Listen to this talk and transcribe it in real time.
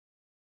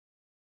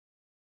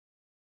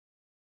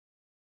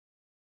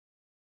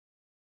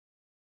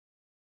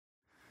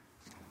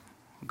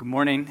Good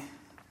morning.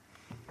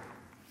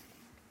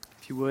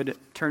 If you would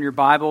turn in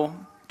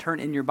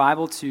your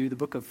Bible to the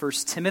book of 1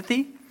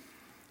 Timothy.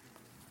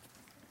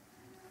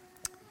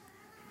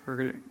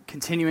 We're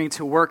continuing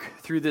to work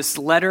through this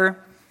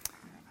letter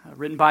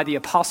written by the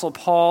Apostle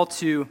Paul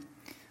to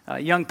a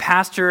young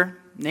pastor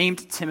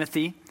named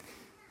Timothy.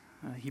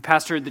 He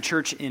pastored the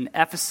church in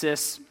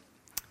Ephesus,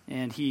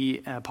 and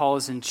Paul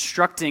is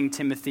instructing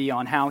Timothy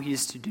on how he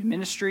is to do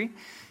ministry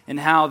and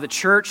how the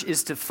church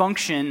is to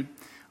function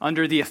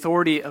under the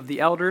authority of the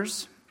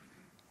elders.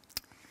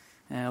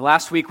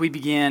 Last week we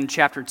began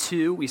chapter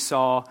 2. We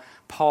saw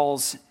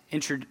Paul's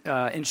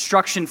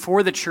instruction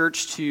for the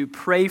church to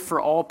pray for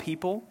all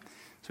people.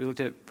 So we looked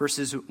at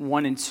verses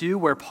 1 and 2,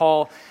 where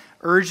Paul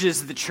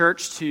urges the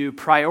church to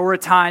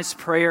prioritize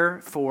prayer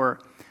for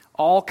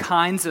all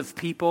kinds of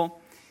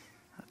people.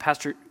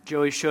 Pastor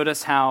Joey showed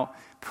us how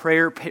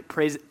prayer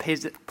plays,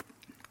 there's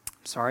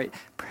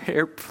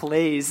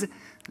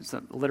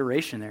an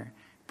alliteration there.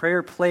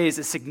 Prayer plays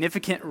a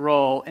significant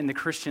role in the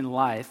Christian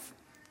life.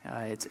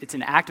 It's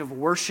an act of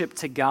worship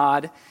to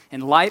God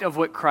in light of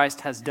what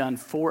Christ has done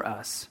for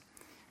us.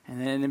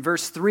 And then in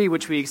verse 3,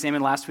 which we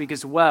examined last week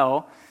as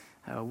well,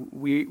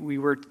 we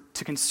were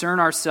to concern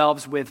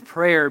ourselves with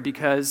prayer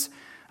because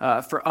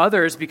for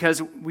others,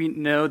 because we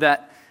know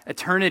that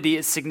eternity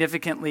is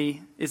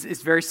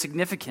very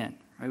significant.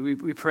 Right?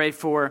 We pray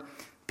for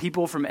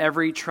people from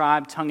every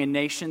tribe, tongue, and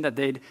nation, that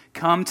they'd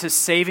come to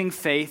saving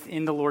faith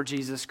in the Lord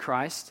Jesus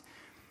Christ.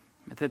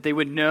 That they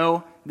would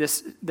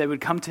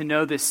come to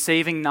know this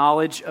saving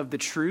knowledge of the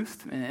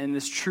truth, and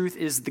this truth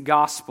is the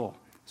gospel.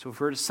 So if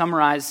we were to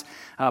summarize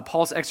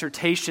Paul's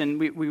exhortation,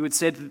 we would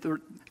say that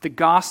the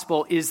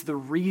gospel is the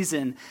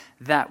reason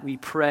that we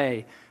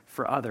pray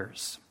for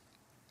others.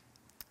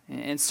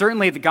 And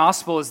certainly the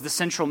gospel is the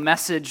central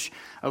message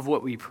of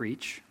what we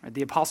preach.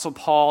 The Apostle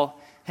Paul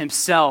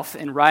himself,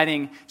 in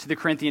writing to the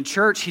Corinthian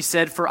church, he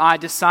said, "For I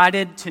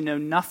decided to know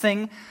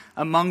nothing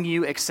among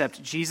you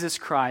except Jesus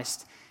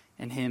Christ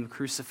and Him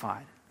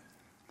crucified."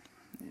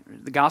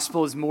 The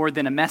gospel is more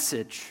than a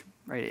message,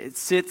 right? It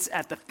sits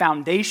at the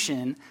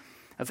foundation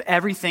of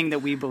everything that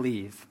we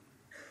believe.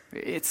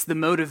 It's the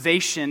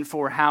motivation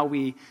for how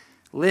we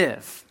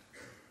live.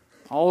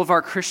 All of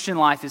our Christian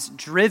life is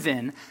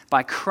driven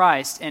by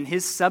Christ and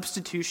His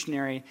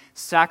substitutionary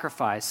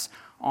sacrifice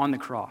on the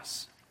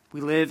cross.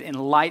 We live in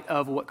light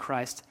of what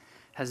Christ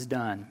has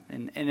done.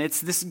 And it's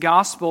this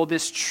gospel,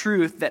 this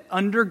truth that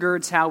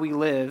undergirds how we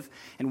live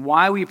and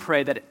why we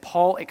pray that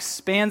Paul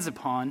expands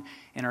upon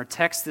in our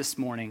text this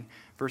morning,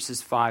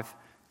 verses 5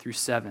 through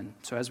 7.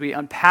 So as we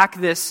unpack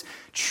this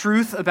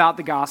truth about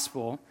the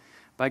gospel,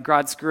 by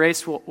God's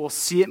grace, we'll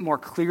see it more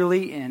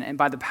clearly, and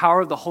by the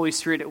power of the Holy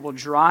Spirit, it will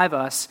drive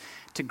us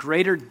to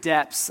greater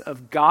depths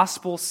of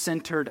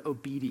gospel-centered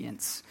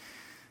obedience.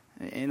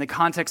 In the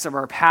context of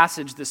our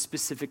passage, the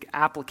specific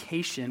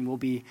application will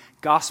be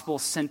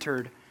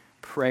gospel-centered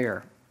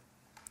prayer.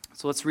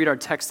 So let's read our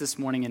text this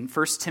morning in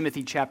 1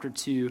 Timothy chapter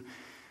 2,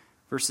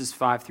 verses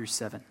 5 through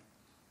 7.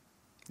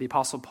 The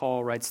Apostle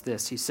Paul writes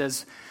this. He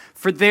says,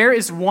 "For there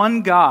is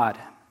one God,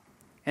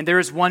 and there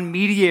is one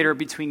mediator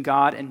between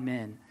God and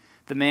men,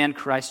 the man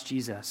Christ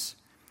Jesus,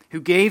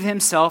 who gave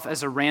himself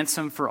as a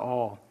ransom for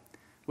all,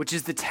 which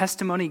is the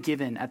testimony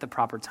given at the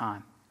proper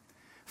time.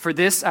 For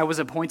this I was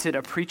appointed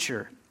a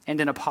preacher and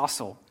an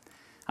apostle.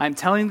 I am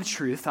telling the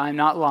truth, I am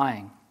not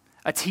lying,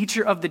 a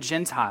teacher of the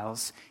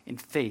Gentiles in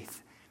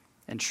faith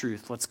and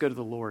truth." Let's go to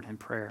the Lord in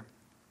prayer.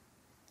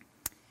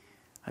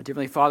 Dear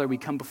Heavenly Father, we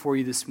come before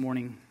you this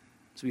morning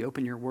as we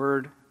open your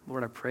word.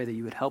 Lord, I pray that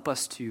you would help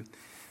us to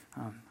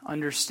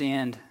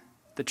understand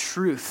the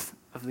truth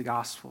of the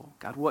gospel.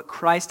 God, what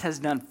Christ has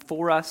done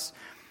for us,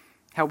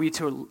 how we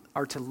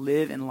are to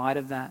live in light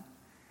of that.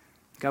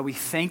 God, we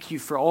thank you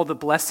for all the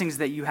blessings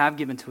that you have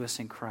given to us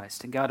in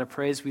Christ. And God, I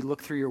pray as we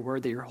look through your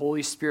word that your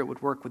Holy Spirit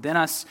would work within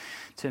us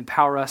to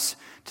empower us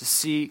to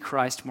see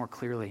Christ more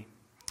clearly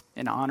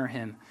and honor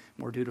him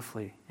more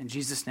dutifully. In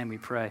Jesus' name we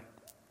pray.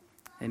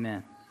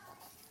 Amen.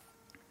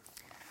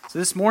 So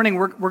this morning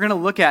we're going to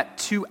look at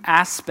two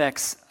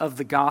aspects of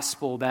the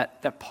gospel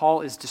that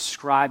Paul is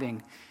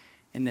describing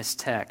in this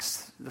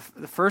text.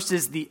 The first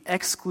is the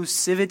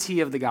exclusivity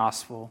of the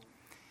gospel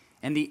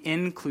and the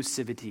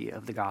inclusivity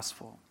of the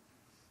gospel.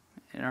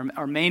 And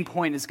our main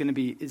point is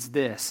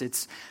this.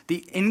 It's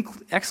the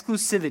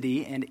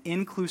exclusivity and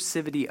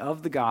inclusivity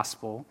of the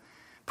gospel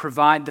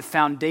provide the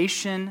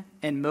foundation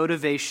and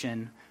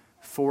motivation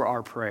for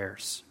our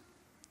prayers.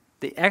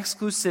 The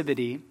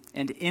exclusivity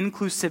and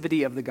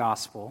inclusivity of the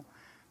gospel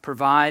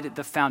provide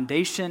the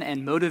foundation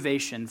and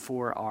motivation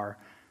for our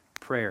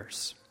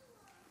prayers.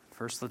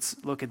 First, let's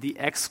look at the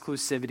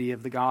exclusivity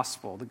of the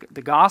gospel.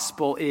 The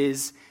gospel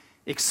is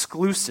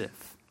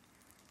exclusive.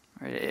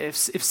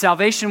 If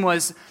salvation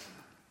was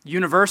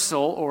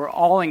universal or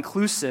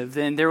all-inclusive,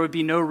 then there would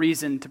be no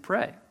reason to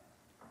pray.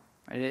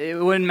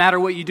 It wouldn't matter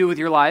what you do with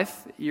your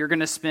life. You're going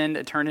to spend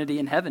eternity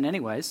in heaven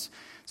anyways.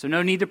 So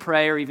no need to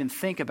pray or even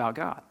think about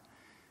God.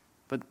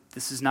 But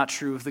this is not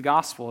true of the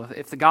gospel.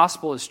 If the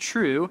gospel is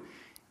true,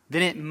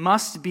 then it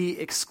must be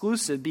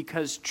exclusive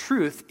because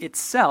truth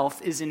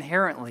itself is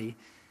inherently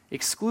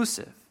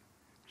exclusive.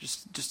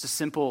 Just a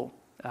simple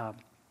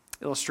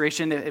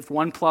illustration. If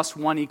 1 plus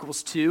 1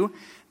 equals 2,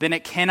 then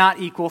it cannot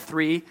equal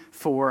 3,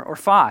 4, or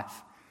 5.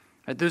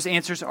 Those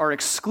answers are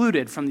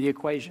excluded from the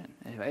equation.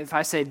 If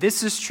I say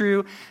this is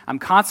true, I'm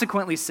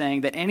consequently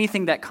saying that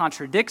anything that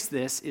contradicts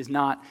this is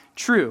not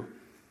true.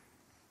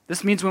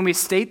 This means when we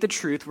state the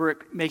truth, we're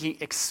making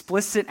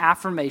explicit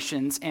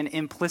affirmations and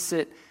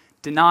implicit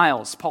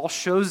denials. Paul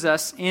shows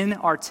us in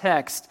our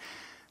text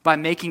by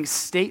making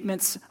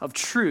statements of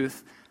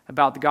truth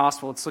about the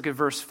gospel. Let's look at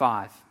verse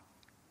 5.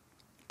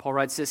 Paul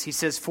writes this. He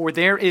says, "For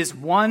there is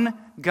one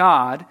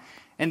God,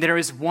 and there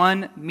is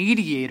one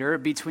mediator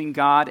between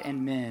God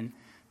and men,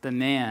 the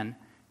man,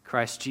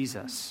 Christ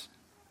Jesus."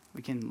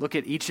 We can look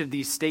at each of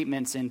these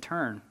statements in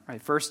turn.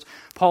 Right? First,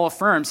 Paul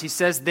affirms, he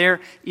says, there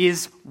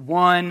is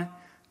one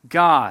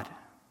God.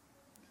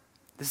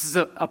 This is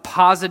a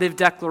positive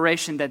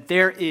declaration that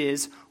there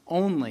is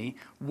only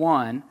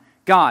one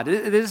God.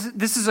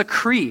 This is a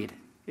creed.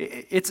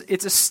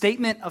 It's a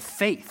statement of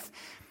faith.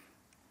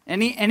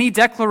 Any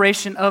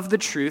declaration of the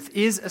truth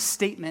is a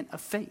statement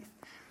of faith.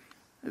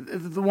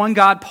 The one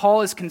God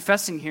Paul is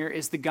confessing here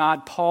is the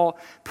God Paul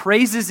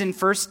praises in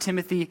 1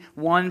 Timothy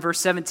 1, verse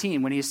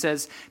 17, when he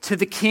says, "To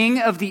the King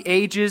of the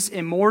ages,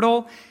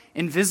 immortal,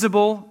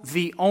 invisible,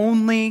 the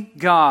only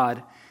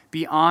God,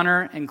 be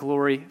honor and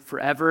glory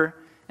forever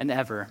and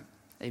ever.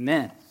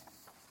 Amen."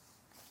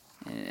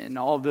 And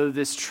although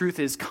this truth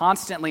is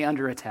constantly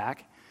under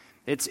attack,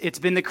 it's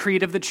been the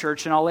creed of the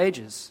church in all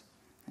ages.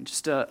 And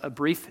just a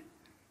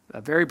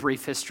very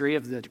brief history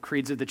of the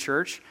creeds of the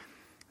church.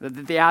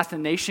 The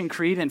Athanasian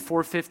Creed in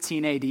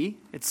 415 AD,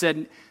 it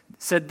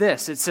said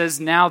this. It says,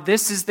 "Now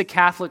this is the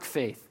Catholic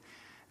faith,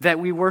 that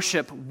we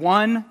worship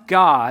one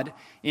God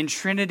in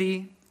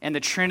Trinity and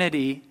the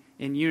Trinity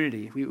in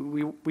unity."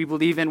 We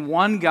believe in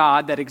one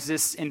God that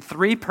exists in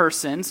 3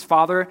 persons,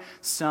 Father,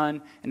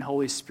 Son, and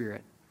Holy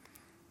Spirit.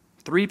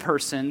 3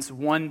 persons,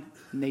 one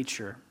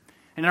nature.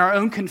 And in our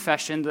own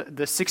confession,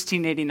 the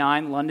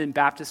 1689 London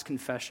Baptist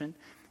Confession,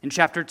 in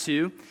chapter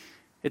 2,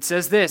 it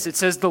says this. It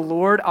says, "The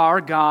Lord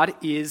our God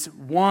is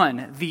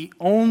one, the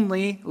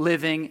only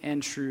living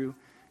and true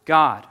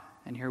God."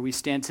 And here we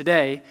stand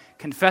today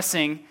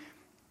confessing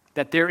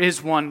that there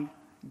is one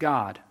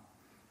God.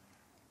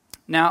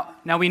 Now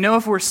we know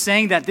if we're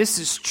saying that this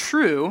is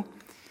true,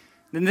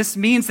 then this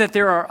means that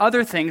there are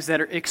other things that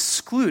are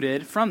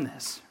excluded from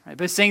this. Right?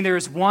 By saying there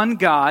is one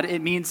God,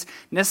 it means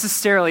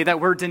necessarily that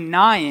we're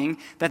denying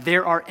that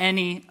there are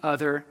any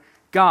other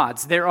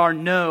gods. There are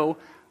no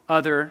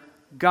other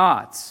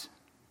gods.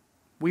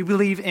 We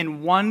believe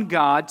in one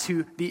God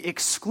to the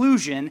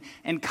exclusion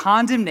and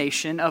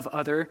condemnation of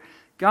other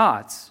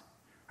gods.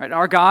 Right?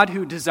 Our God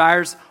who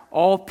desires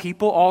all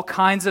people, all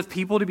kinds of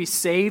people to be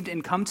saved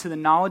and come to the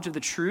knowledge of the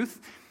truth,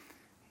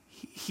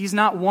 he's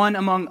not one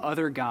among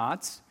other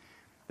gods.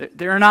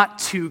 There are not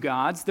 2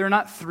 gods. There are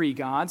not 3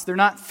 gods. There are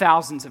not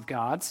thousands of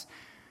gods.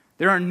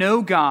 There are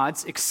no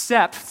gods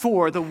except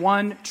for the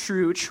one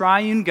true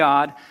triune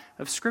God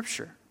of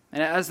Scripture.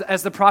 And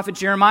as the prophet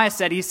Jeremiah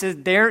said, he says,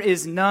 "There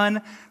is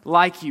none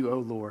like you, O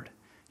Lord.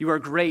 You are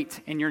great,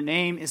 and your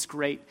name is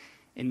great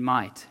in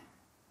might."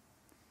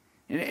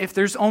 And if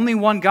there's only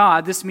one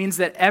God, this means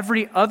that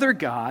every other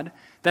God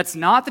that's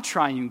not the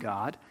triune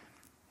God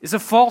is a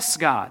false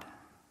God.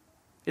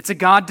 It's a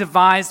God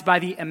devised by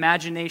the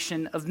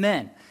imagination of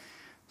men.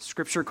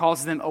 Scripture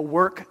calls them a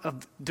work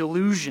of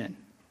delusion.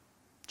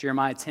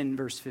 Jeremiah 10,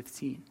 verse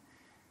 15.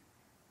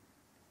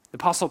 The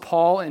Apostle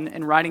Paul,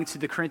 in writing to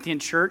the Corinthian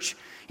church,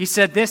 he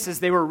said this as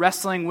they were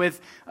wrestling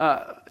with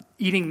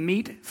eating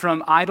meat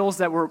from idols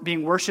that were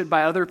being worshipped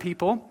by other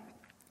people.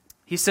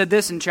 He said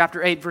this in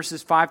chapter 8,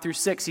 verses 5 through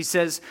 6. He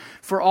says,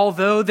 "For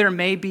although there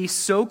may be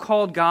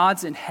so-called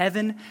gods in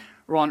heaven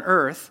or on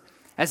earth,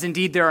 as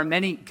indeed there are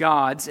many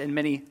gods and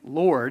many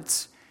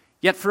lords,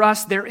 yet for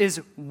us there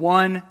is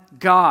one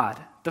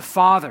God, the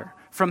Father,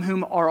 from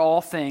whom are all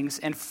things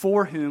and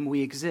for whom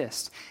we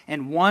exist,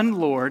 and one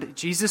Lord,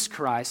 Jesus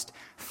Christ,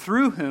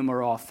 through whom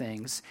are all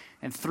things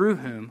and through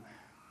whom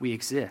we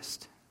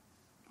exist."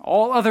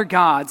 All other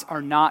gods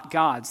are not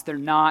gods. They're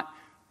not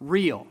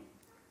real.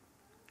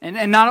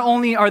 And not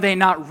only are they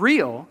not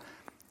real,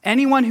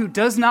 anyone who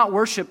does not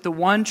worship the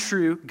one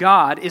true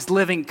God is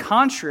living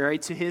contrary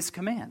to his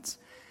commands.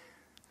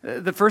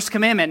 The first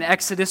commandment in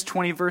Exodus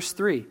 20, verse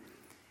 3,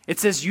 it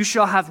says, "You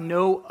shall have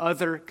no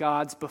other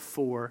gods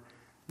before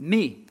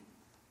me."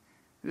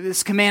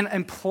 This command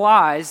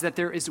implies that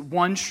there is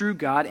one true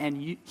God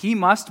and he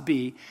must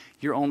be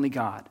your only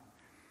God.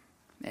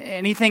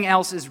 Anything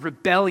else is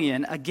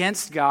rebellion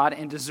against God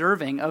and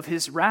deserving of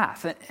his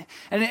wrath.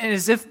 And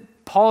as if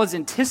Paul is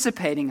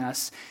anticipating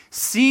us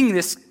seeing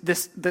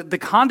the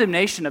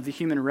condemnation of the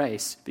human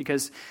race,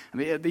 because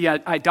the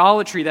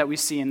idolatry that we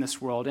see in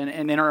this world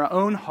and in our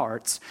own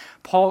hearts,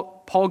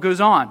 Paul goes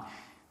on.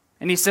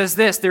 And he says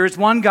this, "There is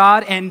one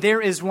God and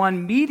there is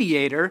one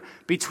mediator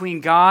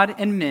between God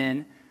and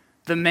men,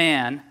 the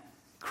man,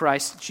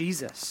 Christ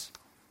Jesus."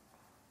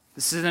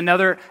 This is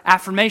another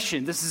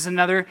affirmation. This is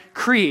another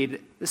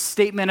creed, a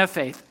statement of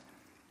faith.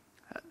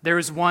 There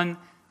is one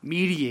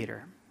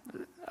mediator.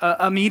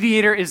 A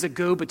mediator is a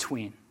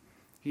go-between.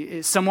 He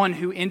is someone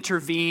who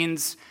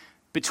intervenes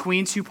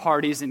between two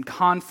parties in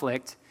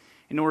conflict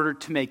in order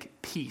to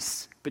make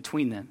peace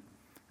between them.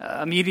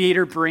 A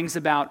mediator brings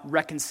about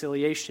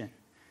reconciliation.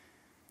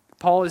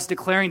 Paul is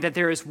declaring that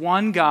there is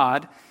one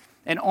God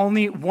and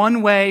only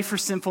one way for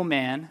sinful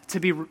man to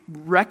be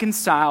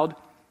reconciled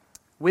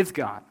with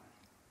God.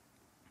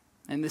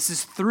 And this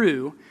is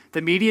through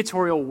the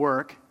mediatorial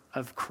work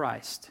of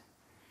Christ.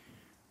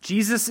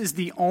 Jesus is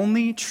the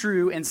only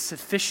true and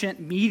sufficient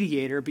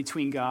mediator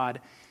between God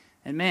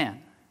and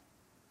man.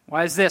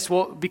 Why is this?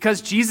 Well,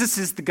 because Jesus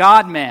is the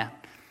God-man.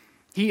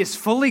 He is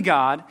fully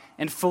God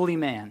and fully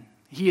man.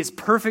 He is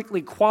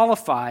perfectly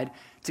qualified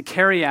to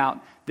carry out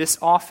this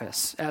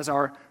office as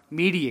our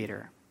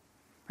mediator.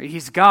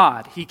 He's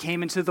God. He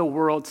came into the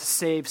world to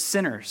save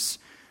sinners.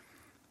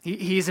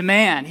 He's a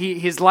man.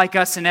 He is like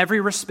us in every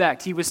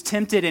respect. He was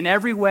tempted in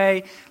every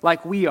way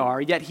like we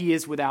are, yet he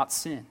is without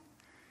sin.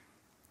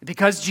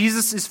 Because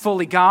Jesus is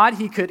fully God,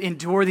 he could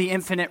endure the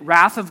infinite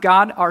wrath of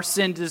God our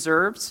sin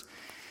deserves.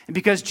 And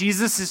because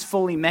Jesus is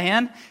fully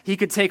man, he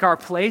could take our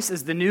place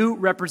as the new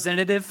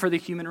representative for the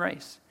human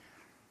race.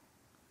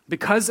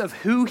 Because of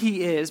who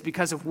he is,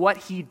 because of what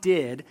he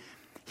did,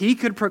 he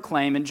could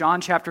proclaim in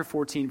John chapter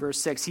 14, verse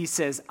 6, he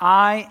says,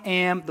 I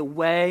am the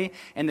way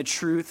and the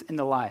truth and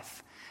the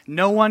life.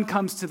 No one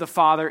comes to the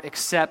Father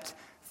except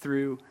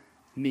through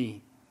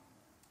me.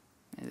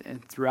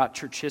 And throughout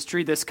church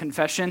history, this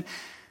confession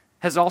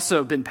has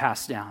also been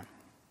passed down.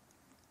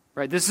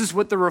 Right? This is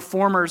what the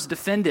Reformers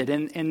defended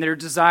in their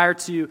desire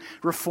to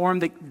reform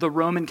the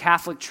Roman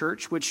Catholic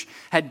Church, which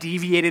had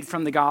deviated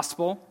from the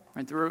gospel.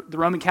 Right? The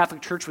Roman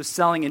Catholic Church was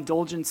selling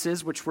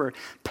indulgences, which were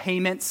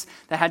payments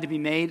that had to be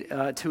made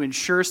to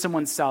ensure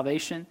someone's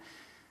salvation.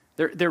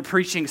 They're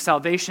preaching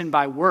salvation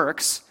by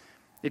works.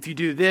 If you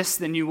do this,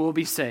 then you will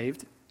be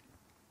saved.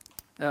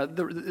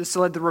 This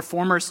led the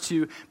Reformers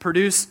to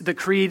produce the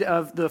creed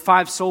of the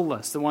five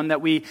solas, the one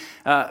that we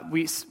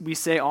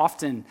say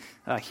often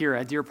here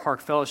at Deer Park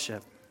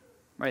Fellowship.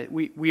 Right?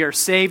 We are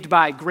saved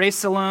by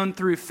grace alone,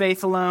 through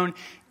faith alone,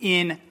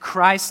 in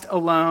Christ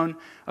alone,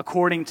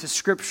 according to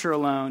Scripture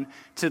alone,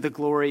 to the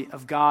glory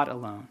of God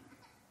alone.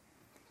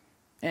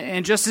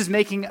 And just as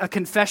making a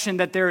confession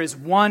that there is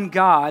one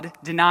God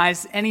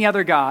denies any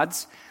other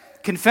gods,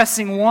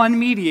 confessing one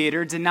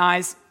mediator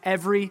denies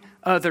every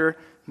other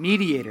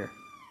mediator.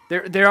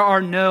 There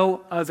are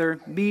no other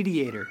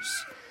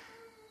mediators.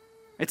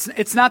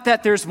 It's not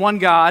that there's one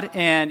God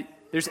and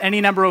there's any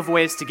number of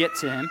ways to get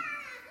to him.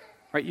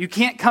 Right? You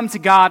can't come to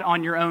God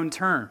on your own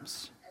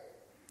terms.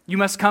 You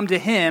must come to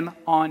him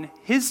on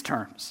his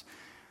terms.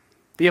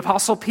 The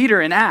Apostle Peter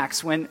in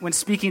Acts, when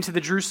speaking to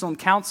the Jerusalem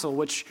Council,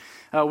 which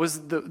was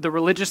the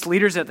religious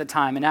leaders at the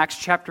time, in Acts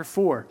chapter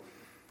 4,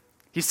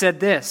 he said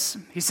this.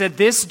 He said,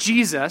 this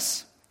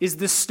Jesus is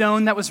the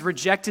stone that was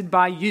rejected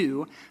by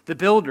you, the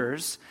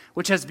builders,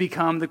 which has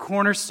become the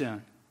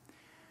cornerstone.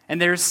 And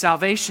there is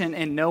salvation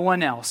in no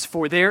one else,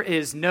 for there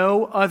is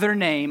no other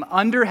name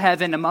under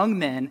heaven among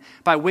men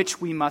by which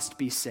we must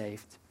be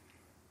saved.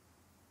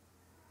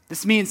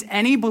 This means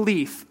any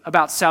belief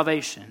about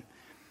salvation,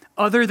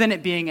 other than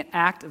it being an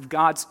act of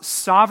God's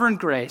sovereign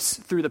grace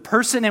through the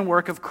person and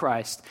work of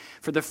Christ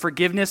for the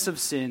forgiveness of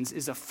sins,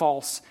 is a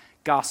false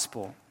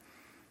gospel.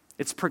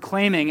 It's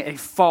proclaiming a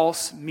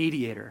false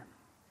mediator.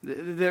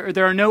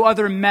 There are no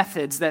other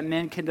methods that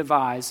men can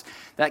devise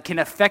that can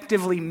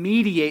effectively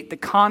mediate the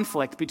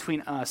conflict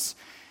between us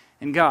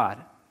and God.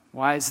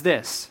 Why is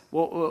this?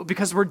 Well,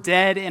 because we're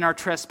dead in our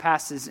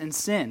trespasses and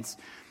sins.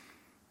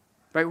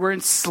 Right? We're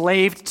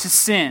enslaved to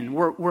sin.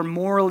 We're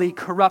morally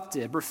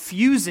corrupted,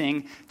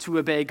 refusing to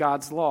obey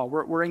God's law.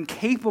 We're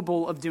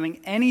incapable of doing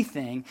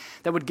anything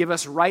that would give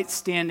us right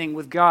standing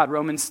with God.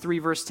 Romans 3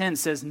 verse 10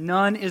 says,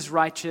 none is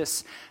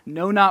righteous,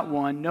 no, not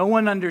one. No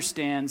one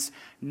understands,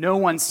 no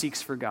one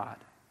seeks for God.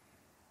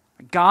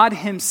 God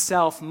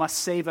himself must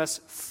save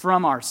us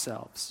from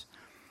ourselves.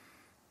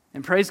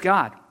 And praise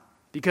God,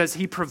 because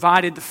he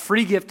provided the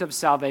free gift of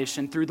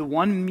salvation through the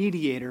one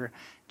mediator,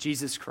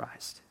 Jesus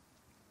Christ.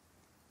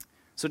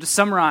 So to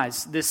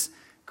summarize this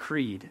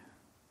creed,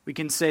 we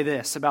can say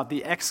this about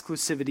the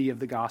exclusivity of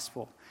the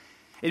gospel.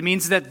 It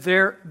means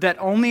that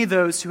only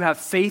those who have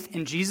faith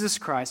in Jesus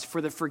Christ for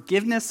the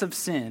forgiveness of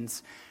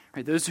sins,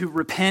 right, those who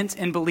repent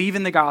and believe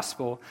in the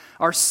gospel,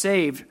 are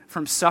saved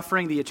from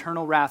suffering the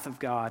eternal wrath of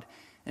God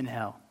in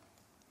hell.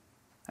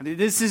 I mean,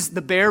 this is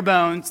the bare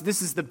bones,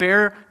 this is the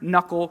bare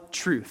knuckle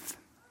truth.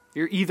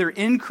 You're either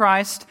in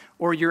Christ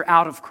or you're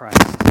out of Christ.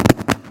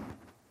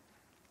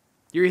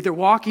 You're either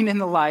walking in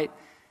the light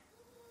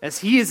as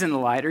he is in the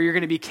light, or you're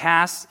going to be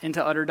cast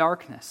into utter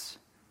darkness.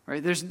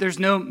 Right? There's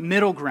no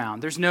middle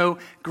ground. There's no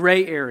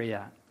gray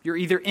area. You're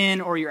either in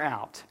or you're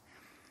out.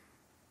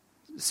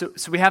 So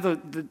we have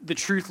the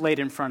truth laid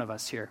in front of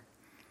us here.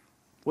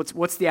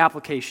 What's the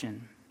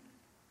application?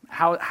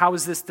 How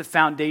is this the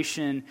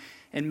foundation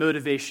and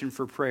motivation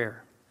for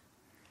prayer?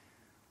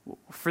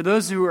 For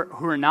those who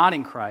are not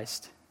in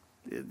Christ,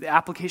 the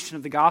application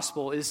of the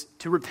gospel is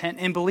to repent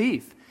and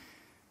believe.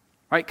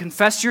 Right?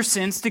 Confess your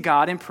sins to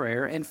God in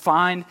prayer and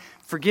find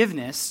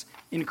forgiveness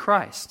in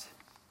Christ.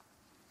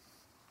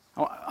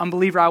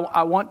 Unbeliever,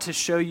 I want to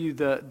show you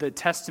the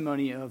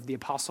testimony of the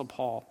Apostle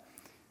Paul.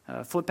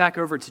 Flip back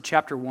over to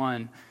chapter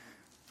 1,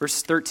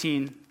 verses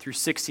 13 through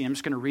 16. I'm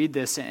just going to read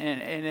this,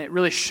 and it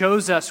really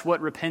shows us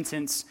what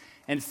repentance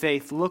and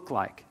faith look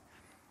like.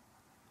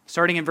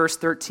 Starting in verse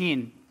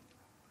 13,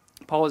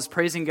 Paul is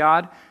praising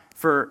God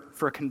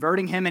for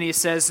converting him, and he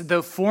says,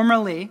 "Though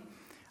formerly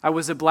I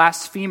was a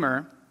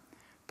blasphemer,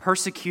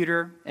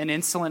 persecutor, and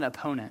insolent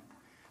opponent,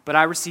 but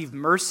I received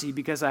mercy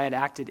because I had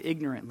acted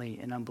ignorantly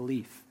in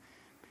unbelief.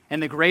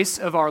 And the grace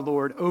of our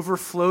Lord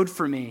overflowed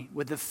for me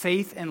with the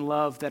faith and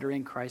love that are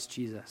in Christ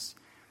Jesus.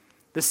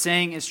 The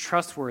saying is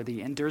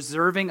trustworthy and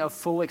deserving of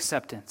full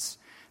acceptance,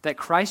 that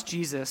Christ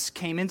Jesus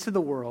came into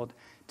the world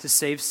to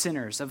save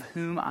sinners, of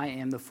whom I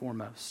am the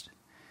foremost.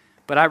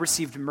 But I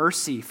received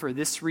mercy for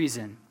this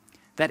reason,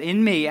 that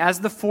in me,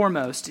 as the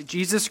foremost,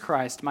 Jesus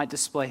Christ might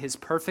display his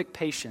perfect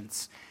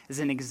patience as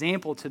an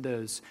example to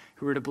those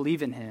who are to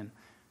believe in him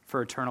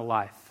for eternal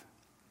life."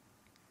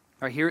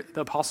 Right here,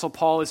 the Apostle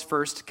Paul is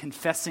first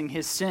confessing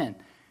his sin.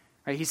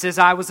 Right? He says,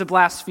 "I was a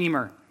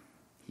blasphemer."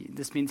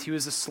 This means he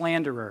was a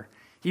slanderer.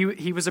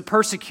 He was a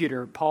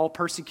persecutor. Paul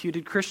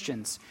persecuted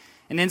Christians.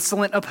 An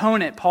insolent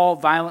opponent. Paul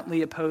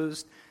violently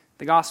opposed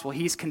the gospel.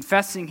 He's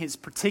confessing his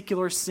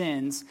particular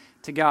sins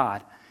to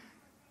God.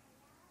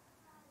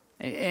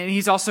 And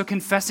he's also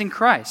confessing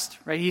Christ.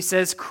 Right? He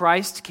says,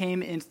 "Christ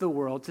came into the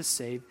world to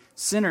save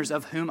sinners,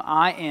 of whom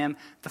I am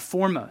the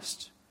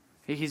foremost."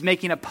 He's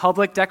making a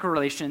public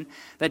declaration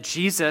that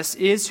Jesus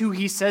is who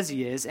he says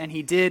he is, and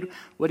he did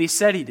what he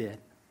said he did.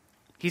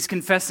 He's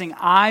confessing,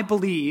 "I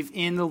believe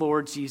in the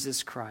Lord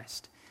Jesus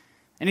Christ."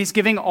 And he's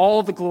giving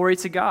all the glory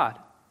to God.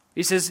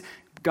 He says,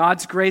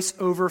 "God's grace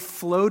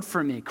overflowed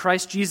for me.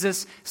 Christ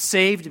Jesus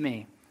saved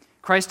me.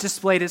 Christ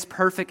displayed his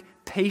perfect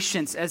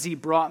patience as he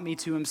brought me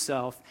to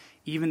himself,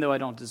 even though I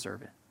don't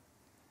deserve it.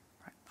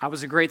 I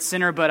was a great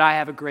sinner, but I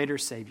have a greater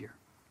Savior."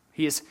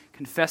 He is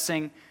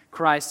confessing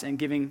Christ and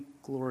giving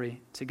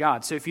glory to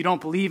God. So if you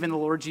don't believe in the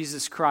Lord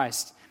Jesus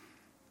Christ,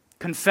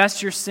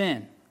 confess your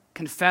sin,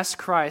 confess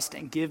Christ,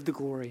 and give the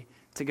glory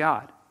to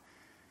God.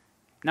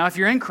 Now, if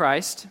you're in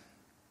Christ,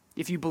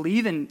 if you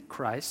believe in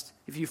Christ,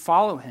 if you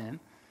follow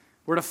him,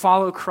 we're to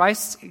follow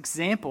Christ's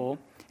example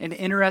in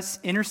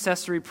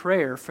intercessory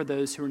prayer for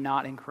those who are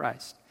not in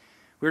Christ.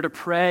 We're to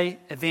pray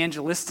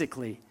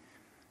evangelistically,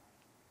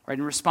 right,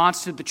 in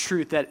response to the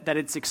truth that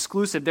it's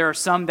exclusive. There are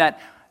some that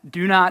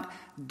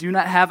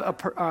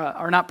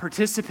are not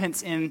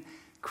participants in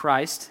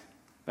Christ,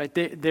 right?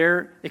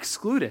 They're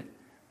excluded.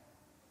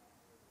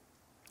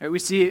 Right, we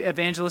see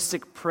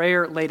evangelistic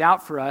prayer laid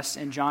out for us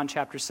in John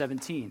chapter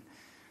 17.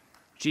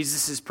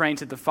 Jesus is praying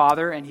to the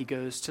Father, and he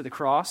goes to the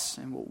cross,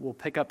 and we'll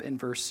pick up in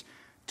verse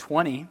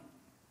 20.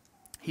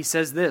 He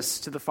says this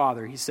to the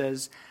Father. He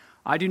says,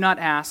 "I do not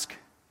ask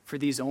for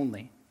these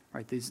only,"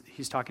 right?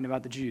 He's talking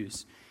about the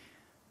Jews,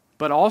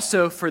 "but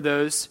also for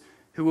those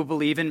who will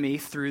believe in me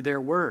through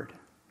their word,"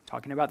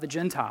 talking about the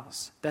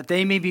Gentiles, "that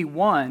they may be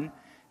one,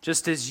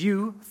 just as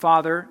you,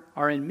 Father,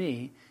 are in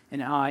me,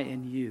 and I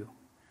in you,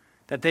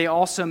 that they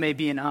also may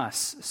be in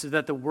us, so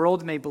that the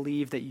world may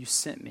believe that you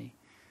sent me.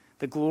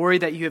 The glory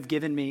that you have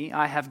given me,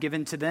 I have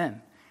given to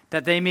them,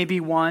 that they may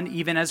be one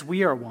even as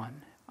we are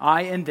one,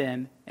 I and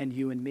them, and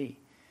you and me,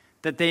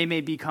 that they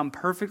may become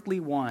perfectly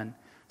one,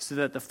 so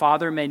that the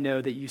Father may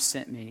know that you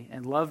sent me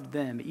and loved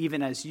them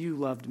even as you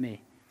loved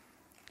me.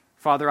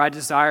 Father, I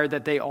desire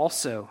that they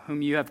also,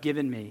 whom you have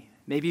given me,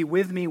 may be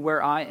with me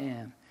where I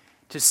am,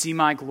 to see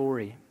my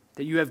glory,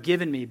 that you have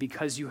given me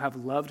because you have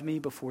loved me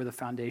before the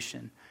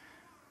foundation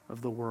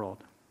of the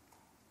world."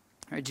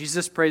 All right,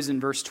 Jesus prays in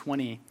verse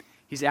 20.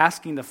 He's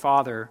asking the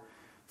Father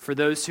for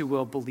those who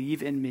will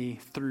believe in me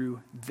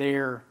through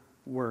their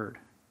word.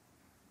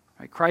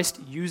 Right, Christ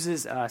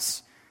uses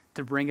us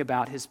to bring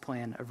about his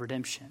plan of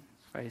redemption.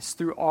 Right? It's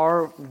through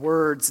our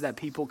words that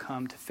people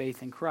come to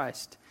faith in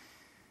Christ.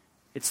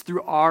 It's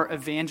through our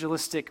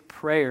evangelistic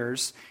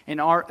prayers and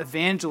our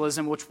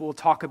evangelism, which we'll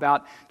talk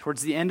about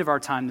towards the end of our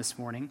time this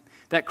morning,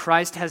 that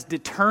Christ has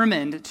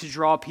determined to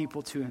draw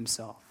people to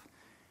himself.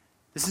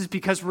 This is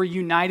because we're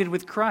united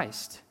with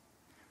Christ.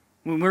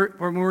 When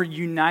we're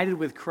united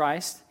with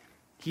Christ,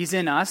 he's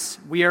in us,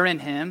 we are in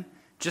him,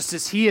 just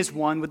as he is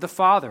one with the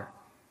Father.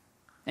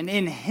 And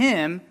in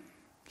him,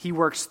 he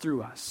works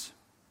through us.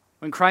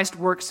 When Christ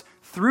works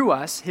through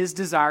us, his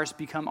desires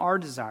become our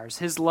desires.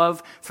 His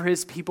love for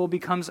his people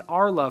becomes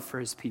our love for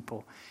his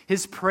people.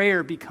 His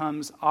prayer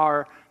becomes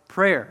our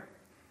prayer.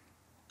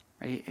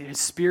 Right? His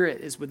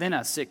Spirit is within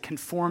us. It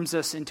conforms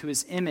us into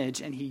his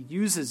image, and he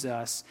uses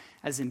us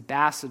as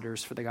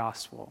ambassadors for the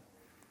gospel.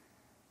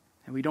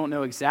 And we don't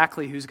know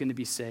exactly who's going to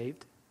be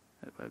saved.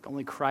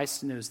 Only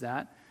Christ knows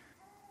that.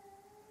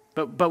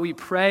 But we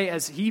pray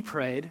as he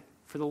prayed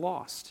for the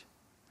lost,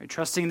 right?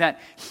 Trusting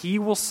that he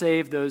will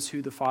save those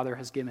who the Father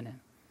has given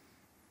him.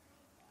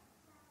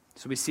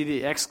 So we see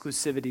the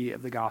exclusivity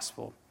of the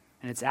gospel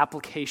and its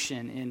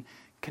application in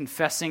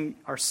confessing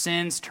our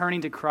sins,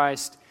 turning to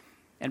Christ,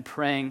 and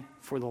praying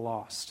for the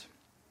lost.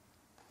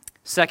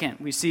 Second,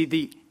 we see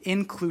the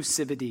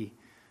inclusivity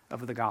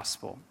of the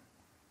gospel.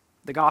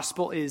 The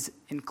gospel is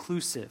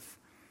inclusive.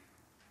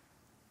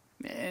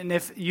 And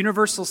if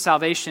universal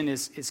salvation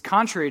is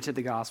contrary to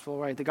the gospel,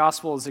 right, the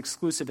gospel is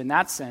exclusive in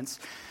that sense,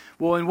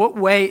 well, in what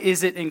way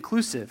is it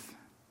inclusive?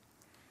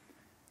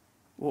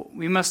 Well,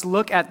 we must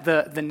look at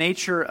the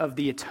nature of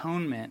the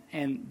atonement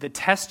and the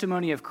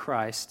testimony of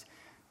Christ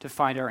to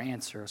find our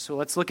answer. So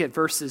let's look at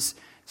verses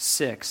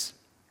 6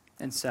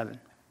 and 7,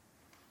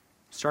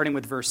 starting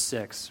with verse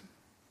 6.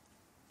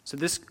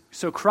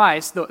 So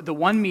Christ, the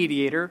one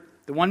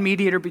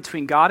mediator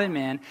between God and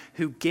man,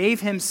 who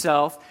gave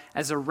himself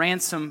as a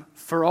ransom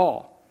for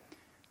all,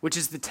 which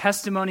is the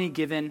testimony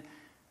given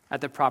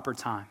at the proper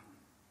time.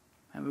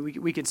 I mean,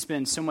 we could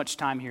spend so much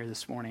time here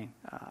this morning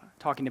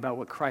talking about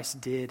what Christ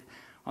did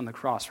on the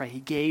cross, right? He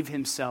gave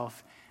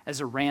himself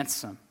as a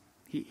ransom.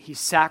 He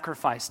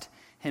sacrificed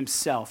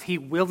himself. He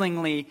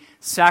willingly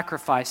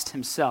sacrificed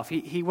himself.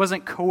 He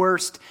wasn't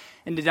coerced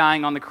into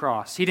dying on the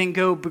cross. He didn't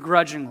go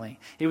begrudgingly.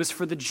 It was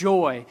for the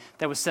joy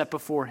that was set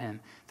before him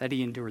that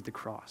he endured the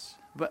cross.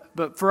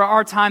 But for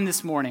our time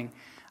this morning,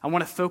 I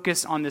want to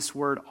focus on this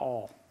word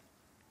all,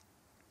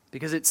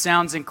 because it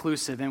sounds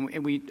inclusive,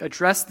 and we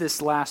addressed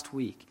this last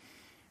week.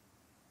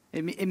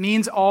 It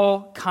means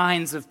all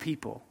kinds of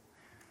people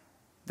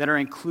that are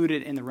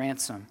included in the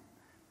ransom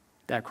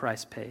that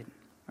Christ paid.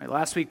 Right,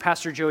 last week,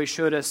 Pastor Joey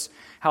showed us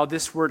how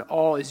this word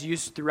all is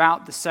used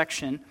throughout the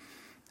section,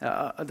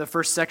 the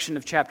first section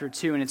of chapter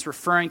 2, and it's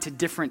referring to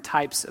different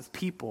types of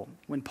people.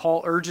 When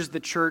Paul urges the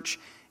church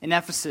in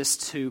Ephesus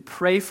to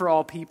pray for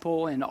all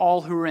people and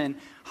all who are in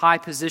high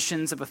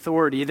positions of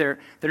authority, they're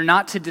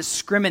not to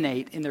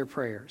discriminate in their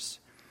prayers.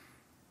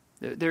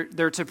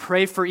 They're to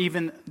pray for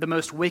even the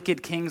most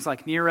wicked kings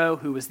like Nero,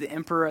 who was the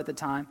emperor at the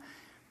time.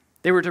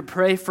 They were to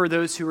pray for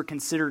those who were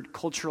considered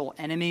cultural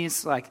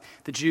enemies, like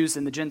the Jews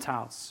and the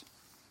Gentiles.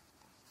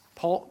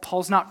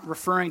 Paul's not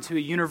referring to a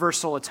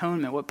universal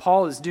atonement. What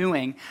Paul is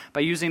doing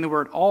by using the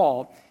word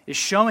all is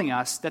showing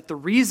us that the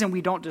reason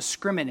we don't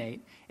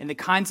discriminate in the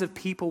kinds of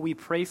people we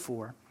pray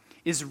for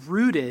is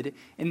rooted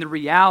in the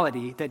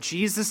reality that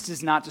Jesus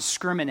does not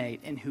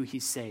discriminate in who he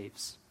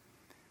saves.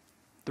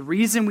 The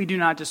reason we do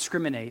not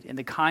discriminate in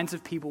the kinds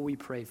of people we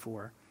pray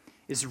for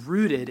is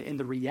rooted in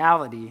the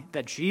reality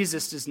that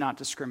Jesus does not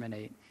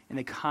discriminate in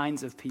the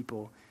kinds of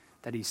people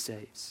that he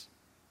saves.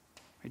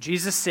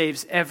 Jesus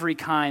saves every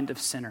kind of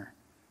sinner.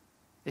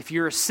 If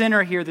you're a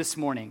sinner here this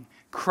morning,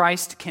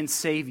 Christ can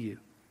save you.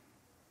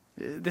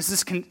 This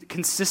is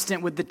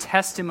consistent with the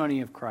testimony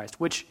of Christ,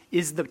 which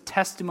is the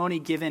testimony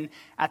given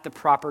at the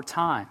proper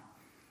time.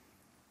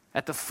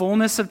 At the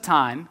fullness of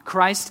time,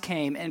 Christ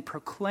came and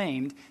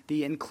proclaimed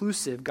the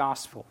inclusive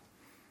gospel.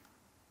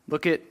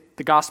 Look at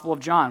the Gospel of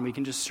John. We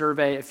can just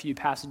survey a few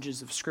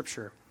passages of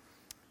Scripture.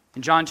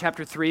 In John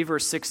chapter 3,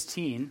 verse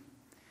 16,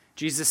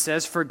 Jesus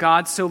says, "For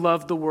God so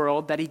loved the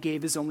world that he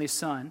gave his only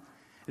Son,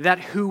 that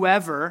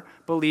whoever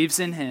believes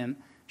in him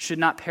should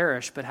not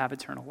perish but have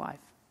eternal life."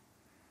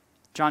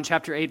 John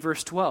chapter 8,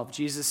 verse 12,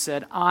 Jesus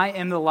said, "I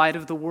am the light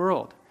of the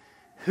world.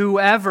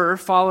 Whoever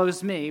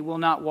follows me will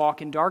not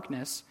walk in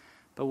darkness,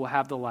 but will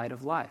have the light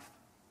of life."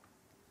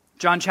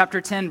 John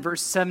chapter 10,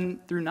 verse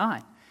 7 through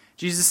 9,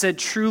 Jesus said,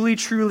 "Truly,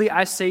 truly,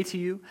 I say to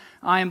you,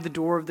 I am the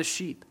door of the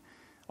sheep.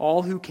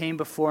 All who came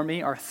before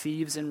me are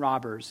thieves and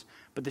robbers,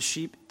 but the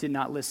sheep did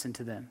not listen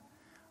to them.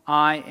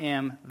 I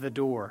am the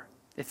door.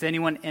 If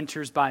anyone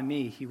enters by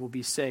me, he will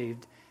be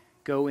saved.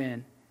 Go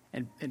in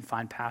and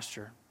find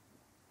pasture."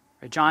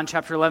 John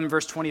chapter 11,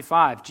 verse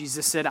 25,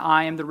 Jesus said,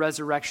 "I am the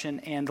resurrection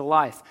and the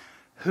life.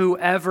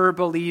 Whoever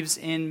believes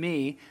in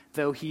me,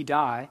 though he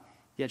die,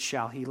 yet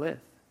shall he live."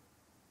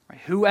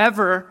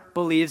 Whoever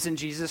believes in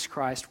Jesus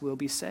Christ will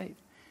be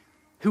saved.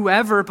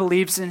 Whoever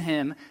believes in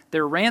him,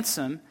 their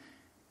ransom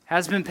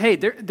has been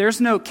paid. There's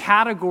no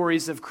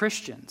categories of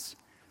Christians.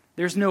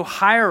 There's no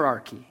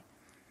hierarchy.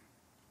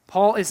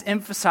 Paul is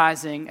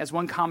emphasizing, as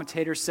one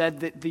commentator said,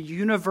 that the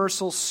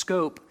universal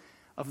scope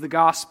of the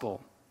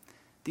gospel.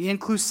 The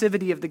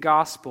inclusivity of the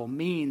gospel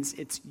means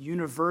it's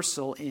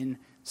universal in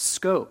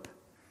scope.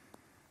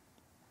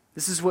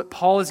 This is what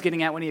Paul is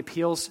getting at when he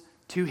appeals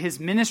to his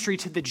ministry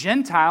to the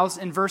Gentiles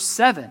in verse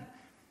 7.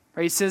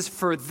 Right? He says,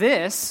 "For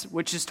this,"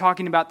 which is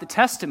talking about the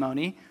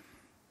testimony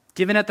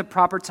given at the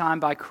proper time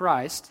by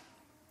Christ,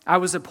 "I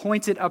was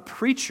appointed a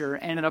preacher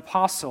and an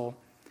apostle.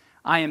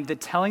 I am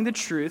telling the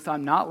truth,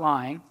 I'm not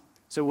lying."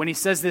 So when he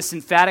says this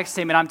emphatic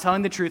statement, "I'm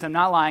telling the truth, I'm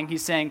not lying,"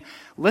 he's saying,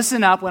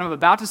 listen up, what I'm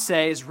about to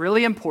say is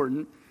really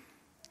important.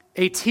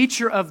 A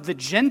teacher of the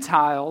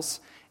Gentiles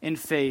in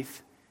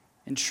faith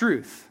and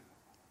truth.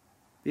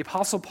 The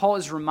Apostle Paul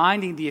is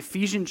reminding the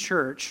Ephesian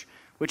church,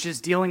 which is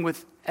dealing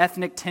with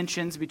ethnic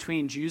tensions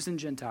between Jews and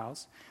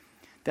Gentiles,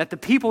 that the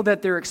people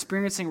that they're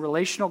experiencing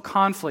relational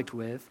conflict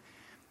with,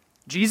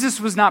 Jesus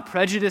was not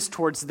prejudiced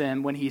towards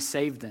them when he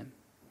saved them.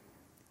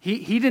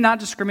 He did not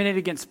discriminate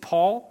against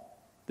Paul,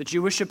 the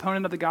Jewish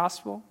opponent of the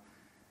gospel.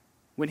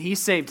 when he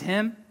saved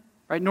him,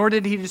 right? Nor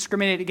did he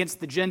discriminate against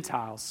the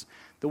Gentiles,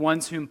 the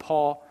ones whom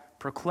Paul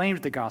proclaimed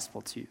the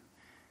gospel to.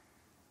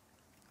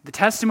 The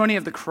testimony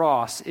of the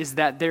cross is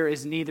that there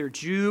is neither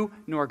Jew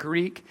nor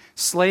Greek,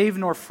 slave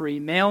nor free,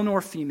 male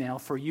nor female,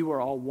 for you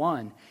are all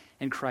one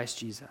in Christ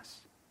Jesus.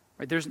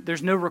 Right?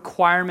 There's no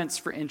requirements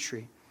for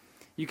entry.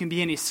 You can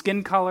be any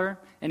skin color,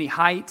 any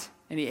height,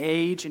 any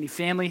age, any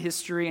family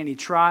history, any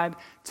tribe,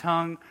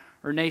 tongue,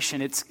 or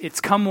nation.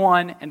 It's come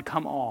one and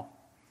come all.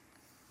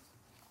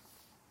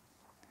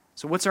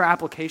 So what's our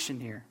application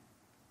here?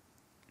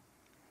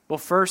 Well,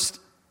 first,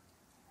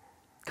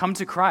 come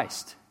to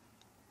Christ.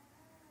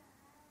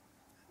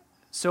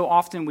 So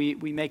often we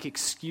make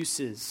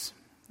excuses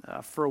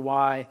for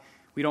why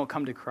we don't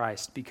come to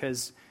Christ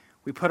because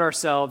we put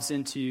ourselves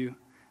into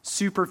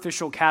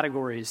superficial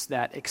categories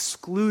that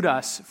exclude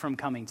us from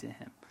coming to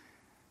him.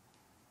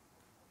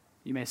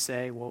 You may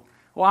say, well,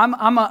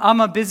 I'm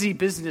a busy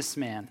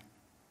businessman.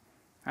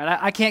 Right?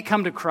 I can't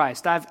come to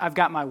Christ. I've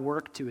got my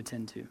work to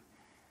attend to.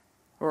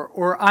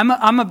 Or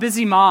I'm a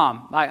busy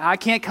mom. I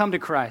can't come to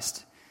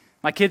Christ.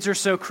 My kids are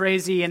so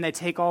crazy and they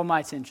take all my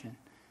attention.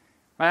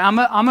 Right?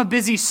 I'm a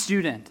busy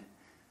student.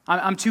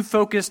 I'm too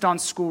focused on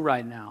school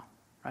right now.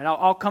 Right?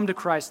 I'll come to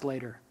Christ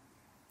later.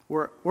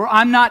 Or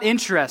I'm not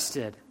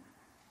interested.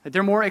 That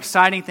there are more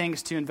exciting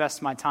things to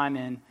invest my time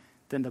in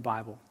than the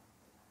Bible.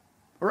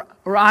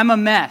 Or I'm a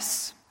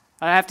mess.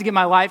 I have to get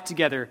my life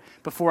together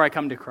before I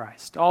come to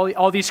Christ.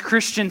 All these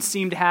Christians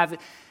seem to have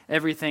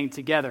everything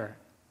together.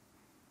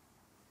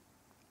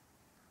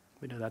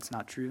 We know that's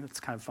not true. That's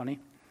kind of funny.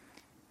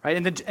 Right?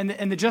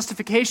 And the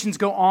justifications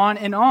go on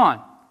and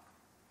on.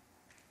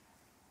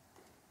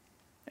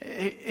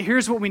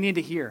 Here's what we need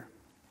to hear.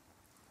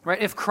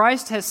 Right? If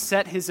Christ has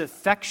set his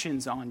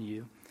affections on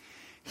you,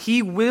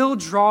 he will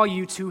draw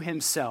you to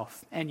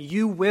himself, and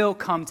you will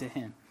come to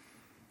him.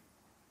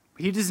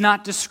 He does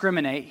not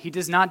discriminate. He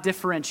does not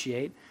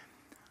differentiate.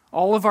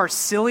 All of our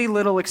silly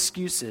little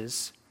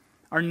excuses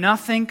are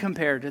nothing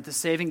compared to the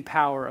saving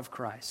power of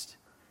Christ.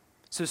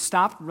 So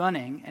stop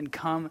running and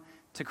come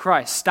to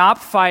Christ. Stop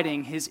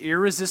fighting his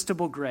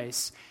irresistible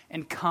grace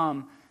and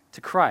come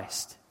to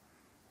Christ.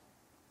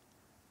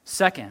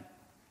 Second,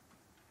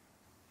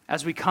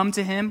 as we come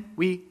to him,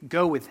 we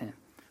go with him.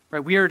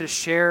 Right? We are to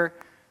share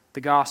the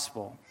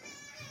gospel.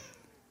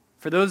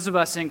 For those of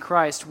us in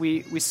Christ,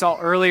 we saw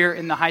earlier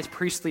in the high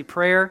priestly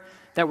prayer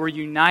that we're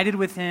united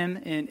with him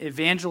in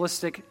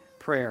evangelistic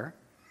prayer,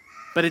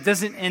 but it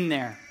doesn't end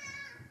there.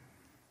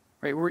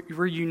 Right?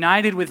 We're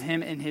united with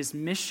him in his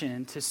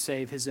mission to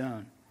save his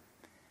own.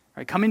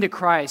 Right? Coming to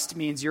Christ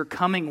means you're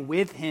coming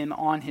with him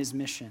on his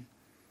mission.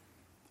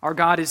 Our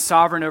God is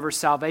sovereign over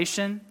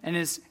salvation,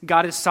 and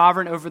God is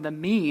sovereign over the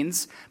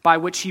means by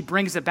which he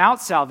brings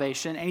about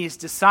salvation, and he's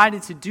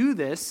decided to do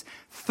this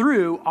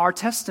through our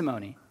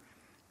testimony.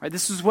 Right?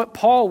 This is what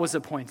Paul was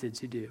appointed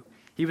to do.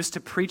 He was to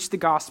preach the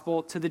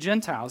gospel to the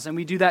Gentiles, and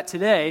we do that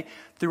today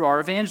through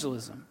our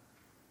evangelism.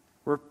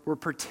 We're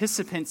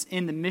participants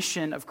in the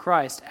mission of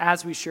Christ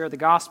as we share the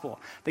gospel.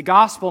 The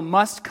gospel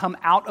must come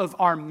out of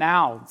our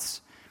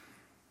mouths,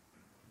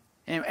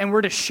 and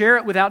we're to share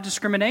it without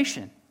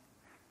discrimination.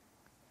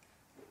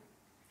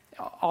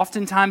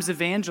 Oftentimes,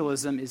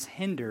 evangelism is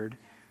hindered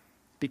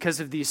because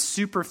of these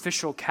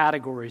superficial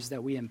categories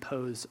that we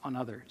impose on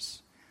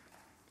others.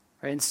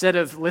 Right? Instead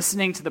of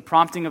listening to the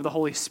prompting of the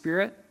Holy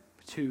Spirit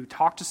to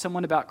talk to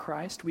someone about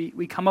Christ,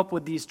 we come up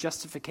with these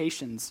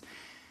justifications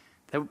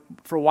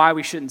for why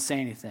we shouldn't say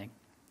anything.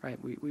 Right?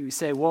 We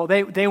say, well,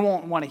 they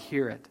won't want to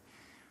hear it,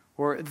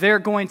 or they're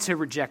going to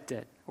reject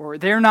it, or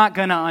they're not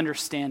going to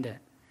understand it.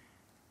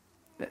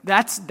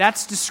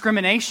 That's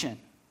discrimination.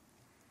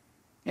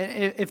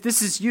 If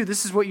this is you,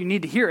 this is what you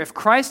need to hear. If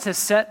Christ has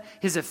set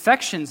his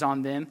affections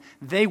on them,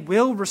 they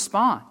will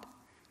respond.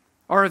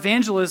 Our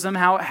evangelism,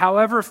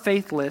 however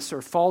faithless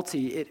or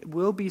faulty, it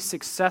will be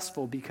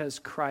successful because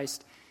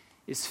Christ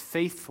is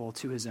faithful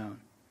to his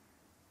own.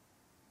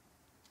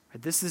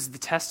 This is the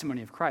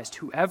testimony of Christ.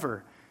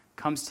 Whoever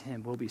comes to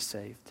him will be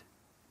saved.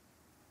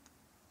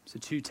 So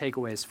 2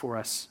 takeaways for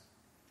us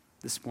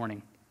this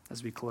morning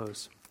as we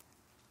close.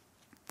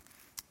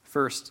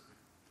 First,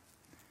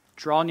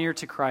 draw near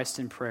to Christ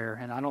in prayer.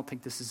 And I don't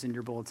think this is in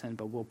your bulletin,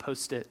 but we'll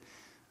post it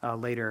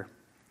later.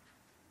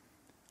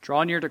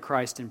 Draw near to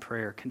Christ in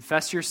prayer.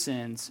 Confess your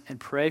sins and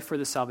pray for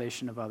the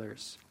salvation of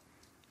others.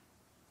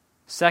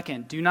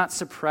 Second, do not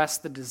suppress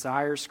the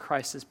desires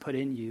Christ has put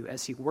in you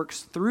as he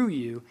works through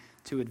you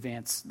to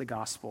advance the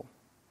gospel.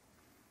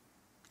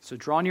 So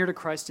draw near to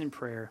Christ in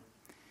prayer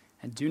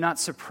and do not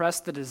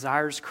suppress the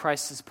desires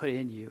Christ has put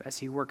in you as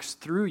he works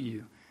through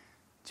you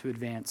to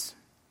advance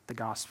the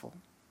gospel.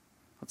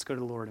 Let's go to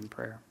the Lord in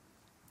prayer.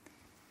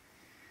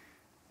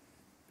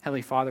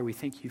 Heavenly Father, we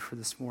thank you for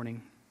this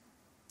morning.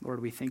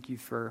 Lord, we thank you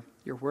for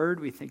your word.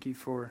 We thank you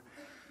for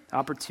the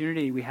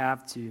opportunity we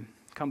have to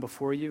come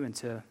before you and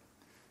to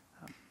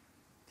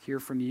hear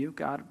from you.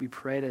 God, we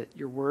pray that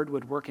your word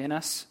would work in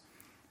us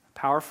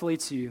powerfully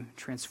to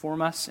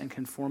transform us and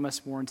conform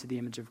us more into the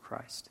image of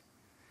Christ.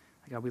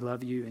 God, we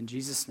love you. In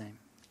Jesus' name,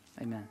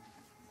 amen.